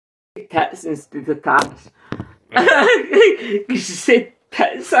tits instead of tats. Because you said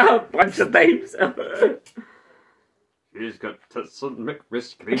tits a bunch of times. She's got tits and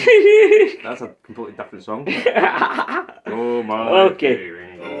McRisky. That's a completely different song. Oh my. Okay.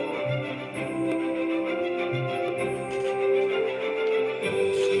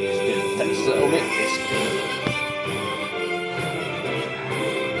 Tits little McRisky.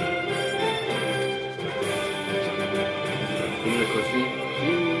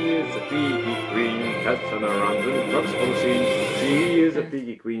 She is a piggy queen, cats on her arms and trucks full of scene. She is a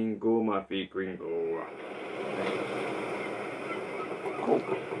piggy queen, go my piggy queen, go. Cool.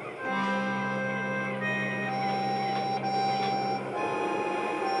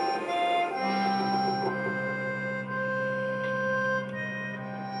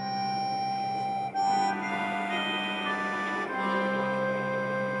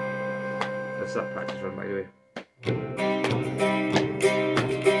 This is a practice run, by the way.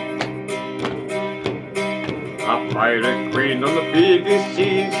 A pirate queen on the biggest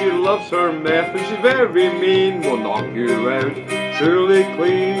scene. She loves her meth and she's very mean. Will knock you out, surely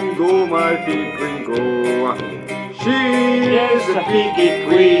clean. Go my piggy queen, go. She is a piggy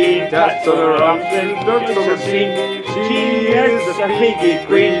queen. Tats on her arms and drugs on the scene. She is a piggy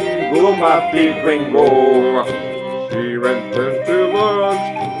queen. Go my piggy queen, go. She went down to Lords,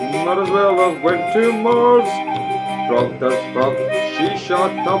 might as well have went to Mars. Drugged as fuck, she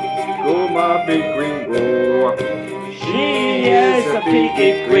shot up. Go my big queen, go. She is a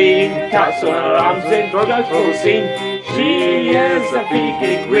piggy queen, tats on her arms and drugs full scene. She is a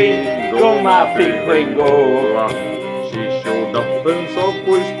piggy queen, go my pig queen, go. She showed up in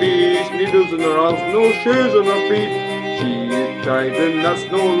Subway speech, needles in her arms, no shoes on her feet. She is tied and that's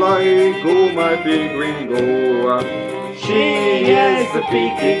no lie, go my big queen, go. She is a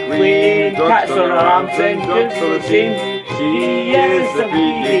piggy queen, tats on her arms and drugs full scene. She is a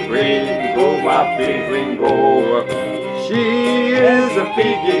piggy queen, go my pig queen, go. She is a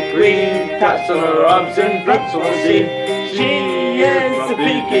piggy queen, tats on her arms and drugs full scene. She is a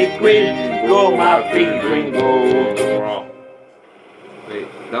piggy queen, go my pig queen, go. Wait,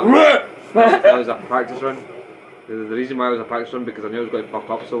 that was a practice run. The reason why it was a practice run because I knew I was going to fuck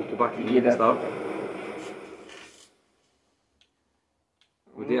up, so go back to the start.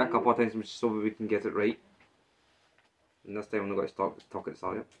 We'll do it a couple of times so we can get it right. And this time I'm not going to talk at the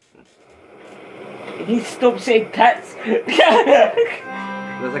start. You need to stop saying tits. This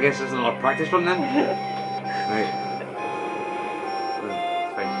I guess is another practice run then. Right.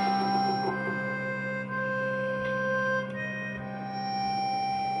 It's fine.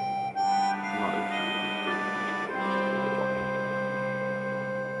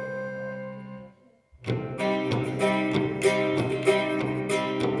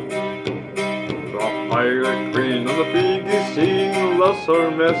 Pirate queen on the biggest scene, loves her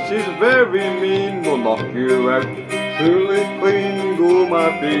mess, she's very mean, will knock you out, truly clean, go my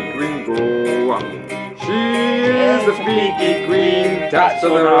big queen, go. She is a piggy queen, tats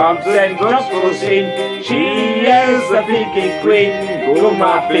on her arms and drugs full of scene. She is a piggy queen, go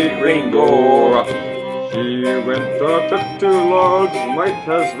my big queen, go. She went on a trip to Lords, might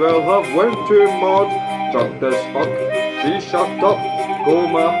as well have went to Maud's, drugged as fuck, she shot up, go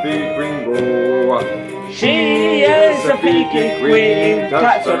my big queen, go. She is a piggy queen,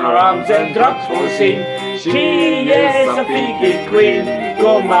 tats on her arms and drugs full scene. She is a piggy queen,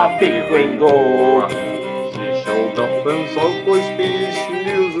 go my piggy queen, go. She showed up in Subway speech,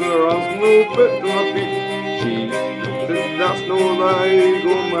 needles in her arms, no bit on her feet. She did that's no lie,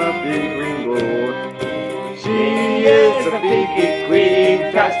 go my piggy queen, go. She is a piggy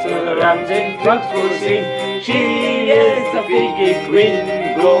queen, tats on her arms and drugs full scene. She is a piggy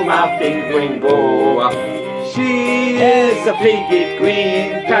queen, go my piggy queen, go. She is a piggy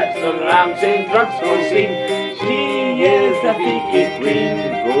queen, tats on her arms and drugs full scene. She is a piggy queen,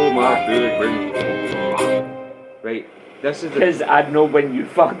 go my piggy queen, go. Right, this is because I know when you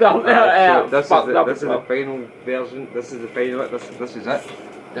fucked up. So this is the final version. This is the final. This is it.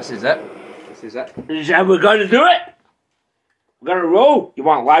 This is it. This is it. This is how we're gonna do it. We're gonna roll. You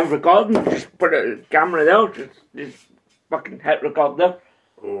want live recording? Just put a camera there. Just fucking hit record there.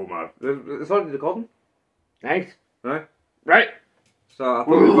 Oh man, it's already recording. Nice. Right. Right. So I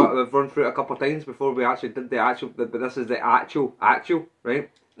thought we've run through it a couple of times before we actually did the actual. But this is the actual,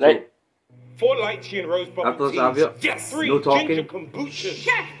 right? Right. So, 4 lychee and rose bubble teas. Yes. 3 No talking. ginger kombuchas.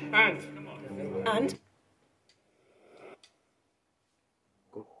 Yeah. And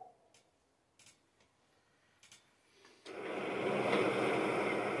go.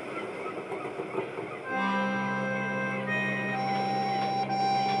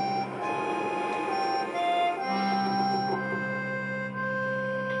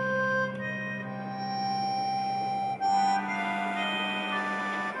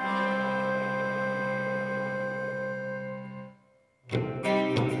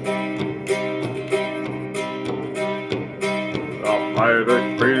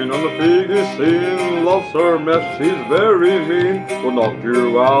 pirate queen on the figgy scene loves her mess, she's very mean. Will knock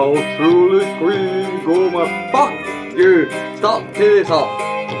you out, truly queen. Go my fuck you. Stop to the top.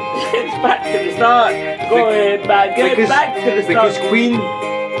 It's back to the start. Going back, get back to the start.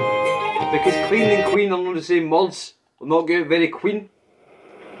 Because clean and queen are not the same words. Will not get very queen.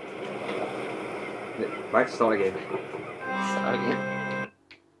 Back to start again. Start again.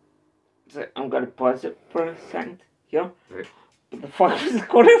 So I'm gonna pause it for a second. Yeah. Right. What the fuck was the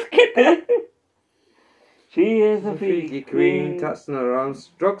chorus get there? She is a Figgy figgy queen, queen. tats in her arms,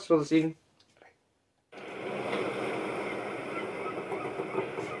 drugs for the scene.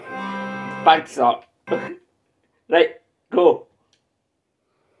 Back to start. Right, go.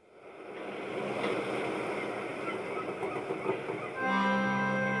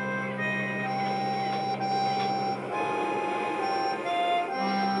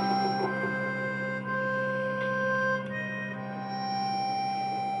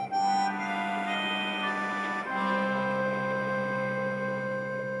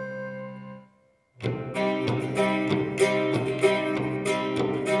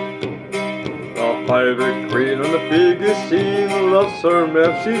 Pirate queen on the figgy scene loves her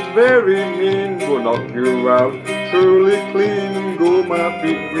mess, she's very mean. Will knock you out, truly clean. Go my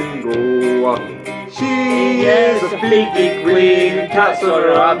figgy queen, go. She is a figgy queen, tats on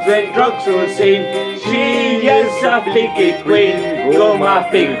her arms and drugs on the scene. She is a figgy queen. Go my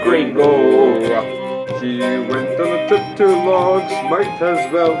figgy queen, go. She went on a trip to logs, might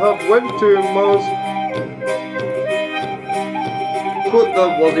as well have went to Moss. Put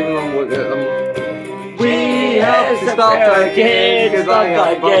that was even on with We have to start again,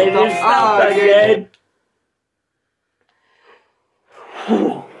 start again.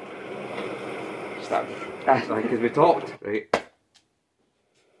 Start. That's right, because we talked, right?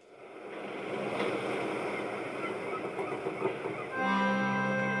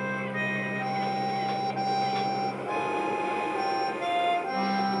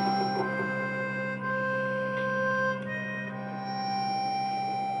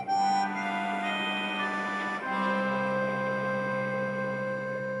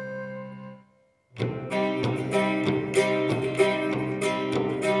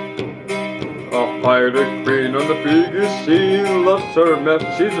 Pirate queen on the figgy scene loves her mess,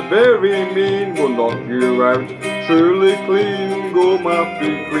 she's very mean. Will knock you out, truly clean. Go my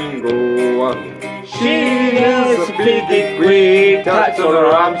figgy queen, go. She is a figgy queen, tats on her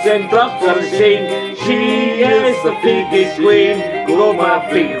arms and drops on the scene. She is a figgy queen, go my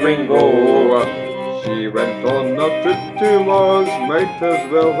figgy queen, go. She went on a trip to Mars, might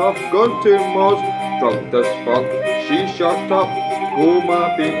as well have gone to Mars. Drunk as fuck, she shut up. Go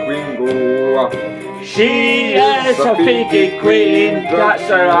my figgy queen, go. She is a figgy queen, tats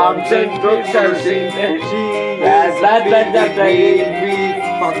her arms and drops on the scene. She is a figgy queen. We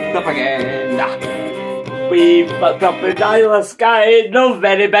fucked up again. We fucked up in Isla Sky, no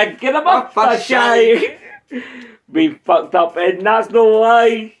very big, get them up for shy. We fucked up and that's no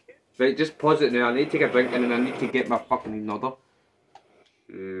lie. Right, just pause it now, I need to take a drink and then I need to get my fucking nodder.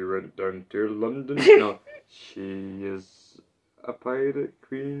 She went down to London. No, she is a pirate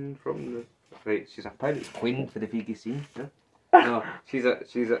queen from the... Right, she's a pirate queen for the figgy scene, yeah? No, she's a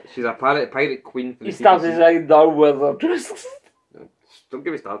pirate queen for the figgy scene. You started saying down with the truth. Don't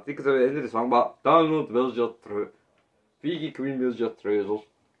get me started because at the end of the song, but Donald, where's your throat? Figgy queen, where's your trousers?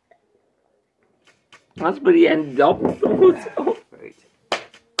 That's where he ended up. Right.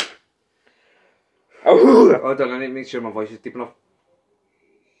 Hold on, I need to make sure my voice is deep enough.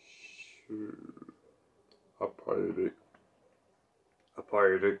 A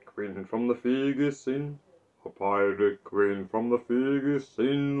pirate queen from the figgy scene. A pirate queen from the figgy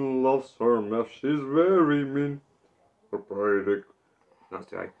scene loves her mess, she's very mean. A pirate... That's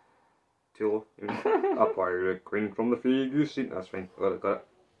too high. Too low. A pirate queen from the figgy scene. That's fine. Got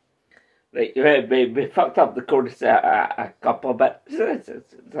it. Right, we fucked up the chorus a couple of bits.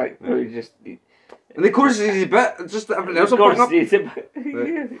 It's like we just. And the chorus is easy bit. It's just everything else. The chorus is easy bit.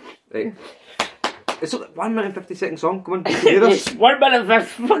 Right. It's a 1 minute 50-second song. Come on, we can do this. 1 minute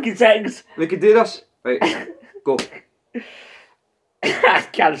 50 fucking seconds. We can do this. Right, go. I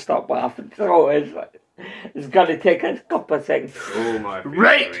can't stop laughing. So it's gonna take a couple of seconds. Oh my.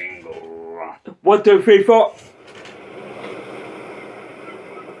 Right. 1, 2, 3, 4.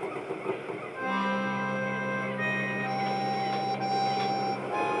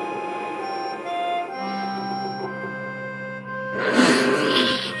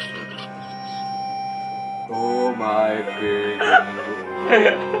 Oh my god.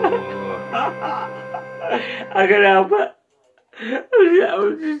 I can't help it. I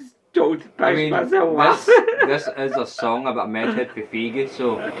was just Told I mean, myself. this is a song about a method for Figgy,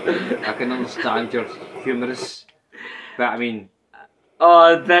 so I can understand you're humorous. But I mean,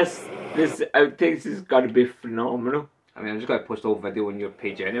 oh, this outtakes is gonna be phenomenal. I'm just gonna post a whole video on your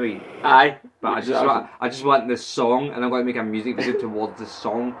page anyway. Aye, But I just want this song, and I'm going to make a music video towards this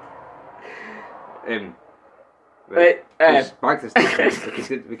song. Wait, back to this.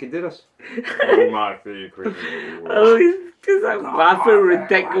 We can do this. Oh my favourite. oh, because I'm laughing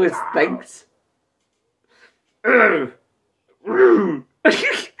ridiculous things.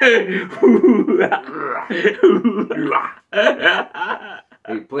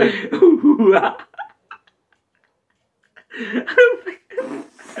 Hey, play.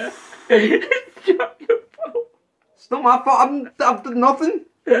 It's not my fault. I've done nothing.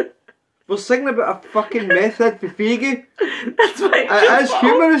 We're singing about a fucking method for Figgy. That's why It is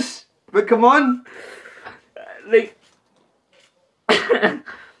humorous, but come on. Like,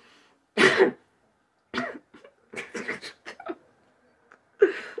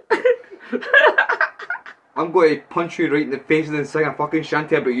 I'm going to punch you right in the face and then sing a fucking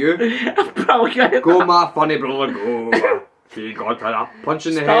shanty about you. I'm probably gonna Go, my funny brother, go. He got a punch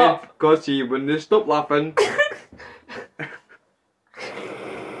in the head because he wouldn't stop laughing.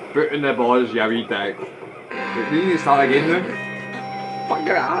 Boot in the balls, you wee dick. We need to start again now. fuck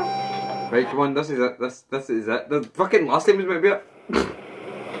it up. Right, come on, this is it. This is it. The fucking last time was meant to be it.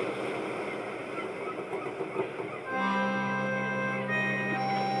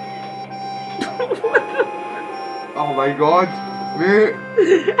 Oh my god, mate.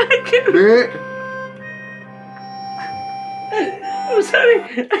 Mate. I'm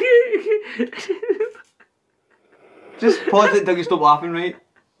sorry. Just pause it until you stop laughing, right?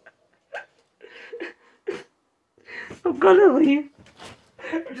 I'm gonna leave.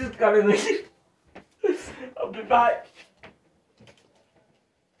 I'm just gonna leave. I'll be back.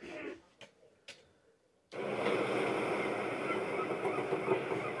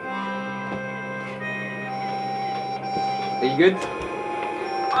 Are you good?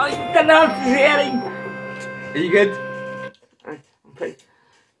 Oh, you don't have to say anything. Are you good? I'm fine.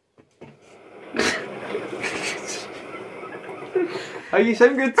 Oh, you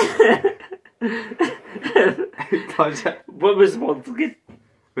sound good. Pause it. What was once again?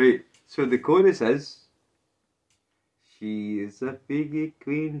 Right, so the chorus is: she is a Figgy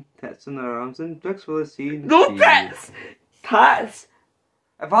queen, tits in her arms and drugs for the scene. No tits! Tits!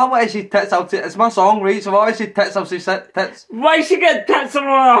 If I want to say tits, I'll say it's my song, right? So if I want to say tits, I'll say tits. Why she get tits on her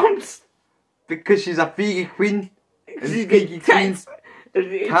arms? Because she's a Figgy queen. And She's Figgy got queens.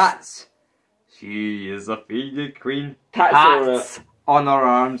 tits. Tats. She is a Figgy queen. Tats Tats on her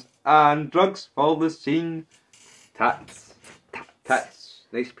arms and drugs for the scene. Tats. Tats.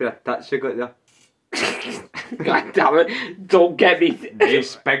 Nice pair of tats you got there. God damn it. Don't get me.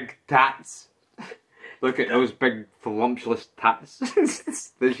 Nice big tats. Look at those big voluptuous tats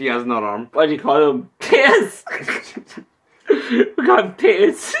that she has in her arm. What do you call them? Tits! We call them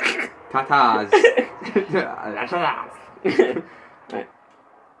tits. Tatas. Right.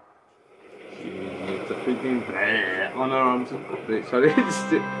 She's a freaking bleh on her arms. Right, sorry. Right,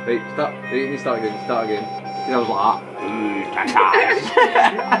 start. Right, you start again. Start again. I was like, ooh, tattoos.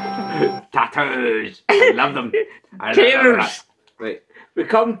 Tattoos. I love them. Taters. Right. We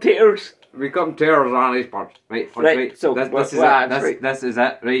call them taters. We come tears on these parts. Right, Right, so this is it. right. This is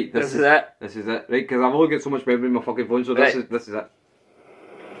it. Right, This is it. This is it. Right, because I've only got so much memory in my fucking phone, so Right. this is it.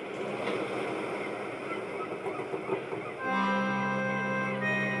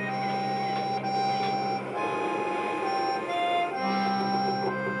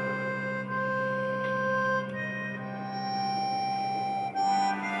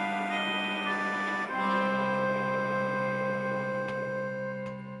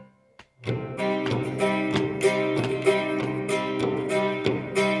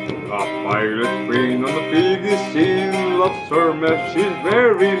 Pirate queen on the biggest scene, loves her mess, she's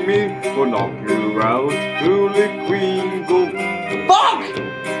very mean, will knock you out, truly queen, go. Fuck!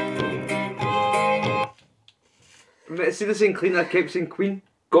 See the saying clean, I kept saying queen.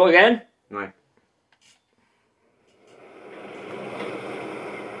 Go again. No.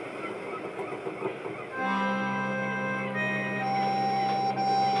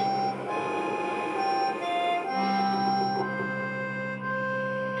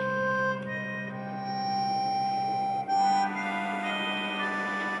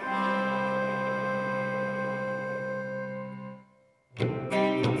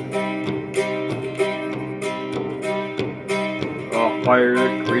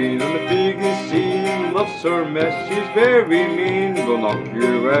 Pirate queen on the biggest scene, loves her mess, she's very mean, will knock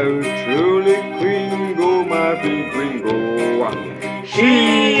you out, truly queen, go my big queen, go.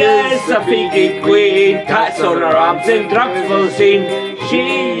 She is a figgy queen, cats on her arms and drugs full scene.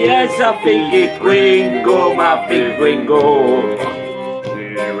 She is a figgy queen, go my fig queen go.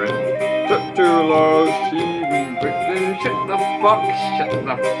 She went trip to Laos, she went shit the fuck,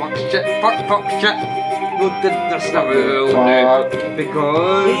 shit, fuck, shit. Look at the stuff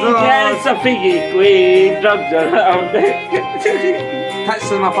because She is a figgy queen, drugs on her arms.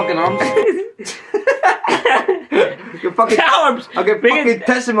 tits in my fucking arms. Your fucking arms! I'll get fucking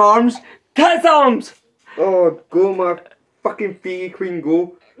tits in my arms. Tits arms! Oh, go my fucking figgy queen,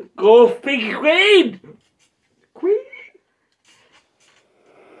 go. Go figgy queen! Queen?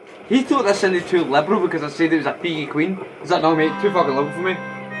 He thought this sounded too liberal because I said it was a figgy queen. Is that not, mate? Too fucking liberal for me.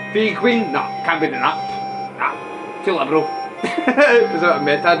 Figgy queen? Nah, can't be doing that. Nah, too liberal. Is that a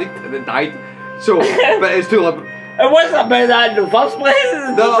meth addict and then died? So, but it's too liberal. It wasn't about that in the first place.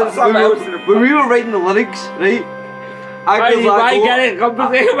 No, when we were writing the lyrics, right? I was like, get it? when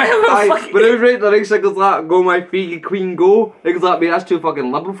I was writing the lyrics, I was like, go my figgy queen go. I was like, mate, that's too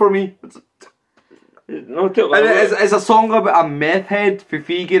fucking liberal for me. No, too And it's a song about a meth head for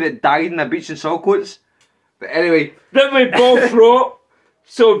Figgy that died in a beach in Saltcoats. But anyway. That we both wrote,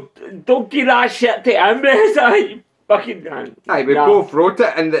 so don't give that shit to him. You fucking aye, we both wrote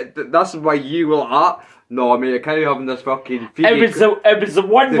it, and that's why you were like, no, mate, I can't having this fucking Figgy. It was the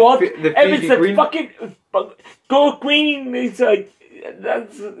one word. It was the queen. fucking go queen. It's like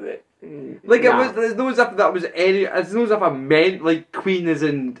that's. Like it was. It's not as if that was any. It's not as if I meant like queen as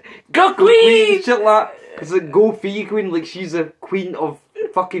in go queen. Shit like that. It's like go Figgy queen. Like she's a queen of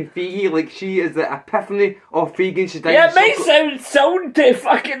fucking Figgy. Like she is the epiphany of Figgy. She's yeah, it may sound to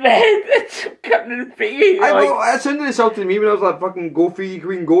fucking head. Captain Figgy. I know. It sounded insulting to me when I was like fucking go Figgy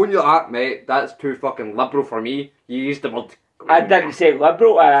queen go, and you're like, mate, that's too fucking liberal for me. You used the word. I didn't say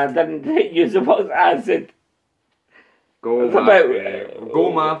liberal. I didn't use the word. I said. Go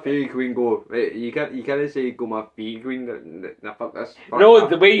my figgy queen, go. You can't say go my figgy queen. Nah, fuck this. Fuck no, that.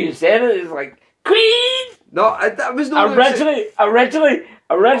 the way you said it is like queen. No, that was not originally.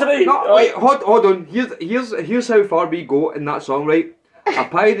 No, wait, hold on. Here's how far we go in that song, right? A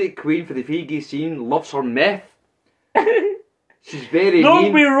pirate queen for the figgy scene loves her meth. She's very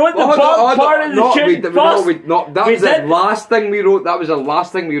mean. We wrote the part of the tune first. That was the last thing we wrote. That was the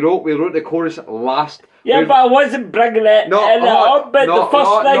last thing we wrote. We wrote the chorus last. Yeah, but I wasn't bringing it up. But the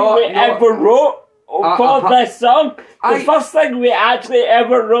first thing we ever wrote for this song, the first thing we actually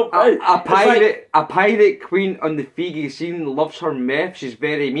ever wrote. A pirate queen on the figgy scene loves her meth. She's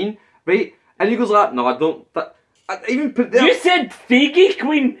very mean, right? And he goes like, no, I don't. I even put there. You said figgy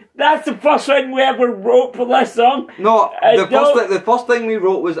queen. That's the first thing we ever wrote for this song. No, the first thing we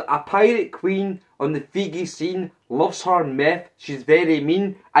wrote was a pirate queen on the figgy scene loves her meth. She's very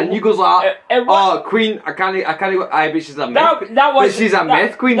mean. And you goes like, oh, queen, I can't. But she's a meth. But she's a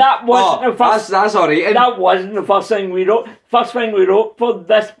meth queen. That wasn't the first. That's alright. That wasn't the first thing we wrote. First thing we wrote for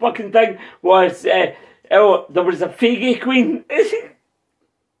this fucking thing was, there was a figgy queen.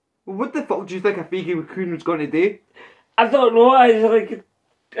 What the fuck do you think a figgy queen was going to do? I don't know. I was like,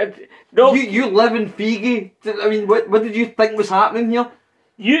 no. You live in Figgy. I mean, what did you think was happening here?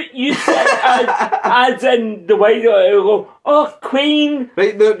 You said as in the way that I go, oh queen.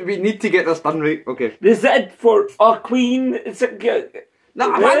 Right, no, we need to get this done right. Okay. They said for oh queen. It's like,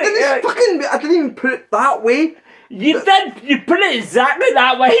 no, I didn't even put it that way. You did. You put it exactly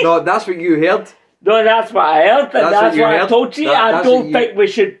that way. No, that's what you heard. No, that's what I heard, and that's what I told you. I don't think we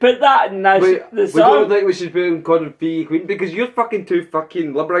should put that in the song. We don't think we should put it in called Figgy Queen because you're fucking too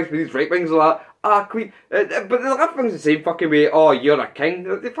fucking liberalised with these right wings like queen. But the left wing's the same fucking way. Oh, you're a king.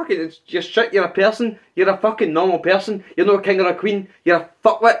 It's just shit. You're a person. You're a fucking normal person. You're not a king or a queen. You're a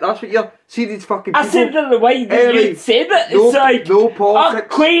fuckwit. That's what you're. See these fucking people. I said it the way that you said it. It's like no politics. A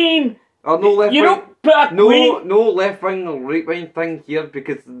queen. Or no left you wing. Don't put a queen. No left wing or right wing thing here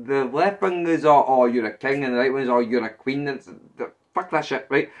because the left wing is oh you're a king and the right wing is oh you're a queen. Fuck that shit,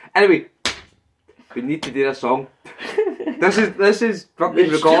 right? Anyway, we need to do this song. this is fucking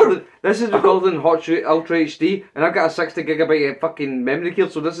recorded. This is recorded in Ultra HD, and I've got a 60 gigabyte fucking memory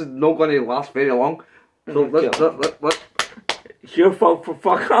card, so this is not going to last very long. So let's. It's your fault for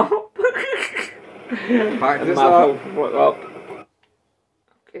fuck up. Back this up. Fuck up.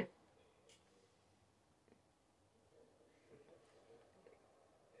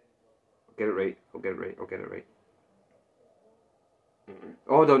 I'll get it right.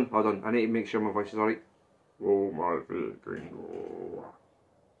 Hold on. I need to make sure my voice is alright. Oh my green.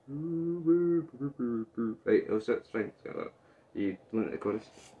 Right, it'll sit straight. You learn the chorus.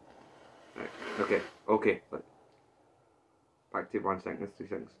 Right, okay. Back to 1 second, 2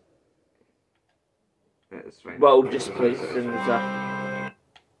 seconds. Yeah, it's fine. Well, just place in the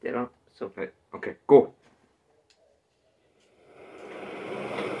dinner. So right, okay, go.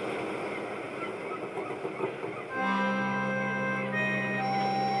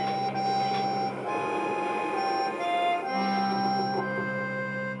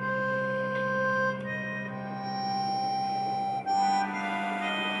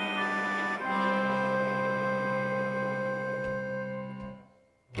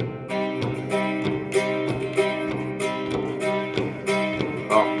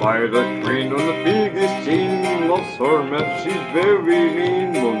 By the queen on the biggest scene, loves her mess, she's very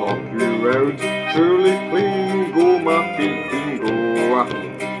mean, will knock you out, surely clean, go my big queen, go.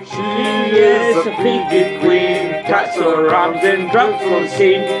 she is a figgy queen, cats on her arms and drops on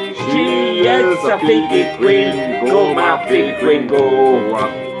scene. She is a figgy queen, go my big queen, go.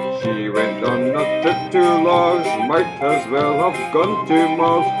 She went on a trip to Laos, might as well have gone to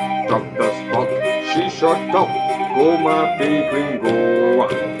Mars, dropped the spot, she shot up, go my big queen, go.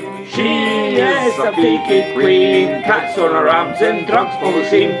 She is a figgy queen, cats on her arms and drugs for the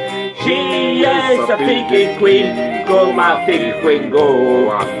scene. She is a figgy queen, go my figgy queen,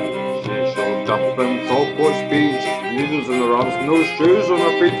 go. She showed up in Southport Beach, needles in her arms, no shoes on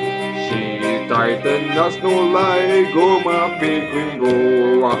her feet. She died and that's no lie, go my big queen, go.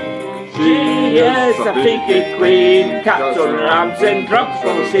 She is a figgy queen, cats on her arms and drugs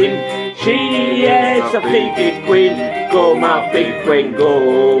for the scene. She is a figgy queen, go my big queen,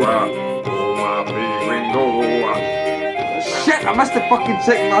 go. Go my big queen, go. Shit, I missed the fucking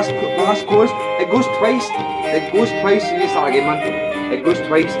last chorus. It goes twice. It goes twice. You need to start again, man. It goes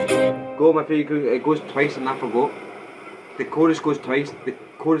twice. Go my big queen. It goes twice and I forgot. The chorus goes twice. The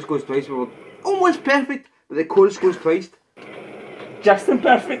chorus goes twice. We were almost perfect, but the chorus goes twice. Justin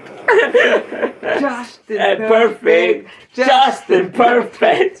perfect. Justin perfect. Justin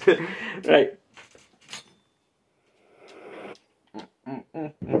perfect. Right.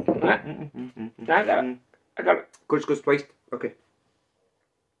 I got it. Chorus goes twice. Okay.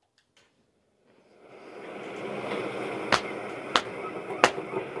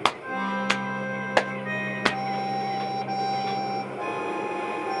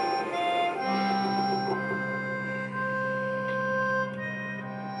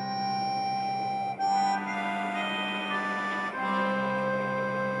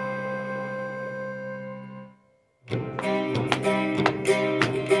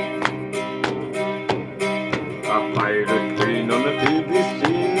 A pirate queen on the biggest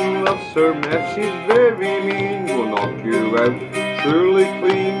scene, loves her mess, she's very mean, will knock you out, surely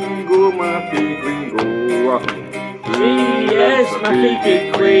clean, go my big queen, go. She is my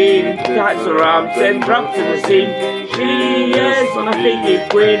figgy queen, cats her arms and drops in the scene. She is my figgy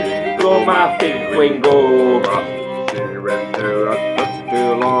queen, go my figgy queen, go. She went to a trip to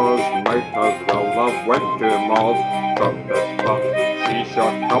Laos, might as well have went to Mars, dropped the spot, she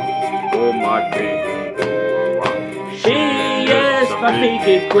shot up, go my big queen, go. She is my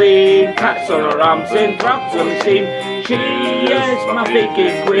figgy queen, cats on her arms and drops on the scene. She is my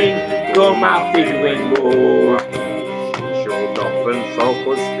figgy queen, go my figgy queen, go. She showed up in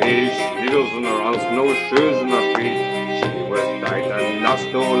Southwest Beach, needles in her arms, no shoes in her feet. She was tight and that's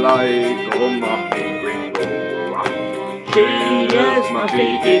no lie, go my big queen, go. She is my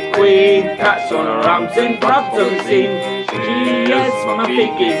figgy queen, cats on her arms and drops on the scene. She is my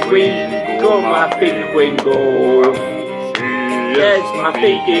figgy queen, go my figgy queen, go. She is my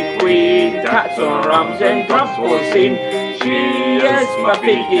figgy queen, cats on her arms and drops on the scene. She is my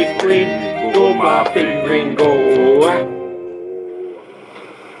figgy queen, go my figgy queen, go.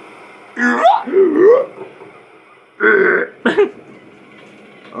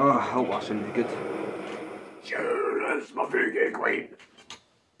 Oh, I hope that's really good. She is my figgy queen.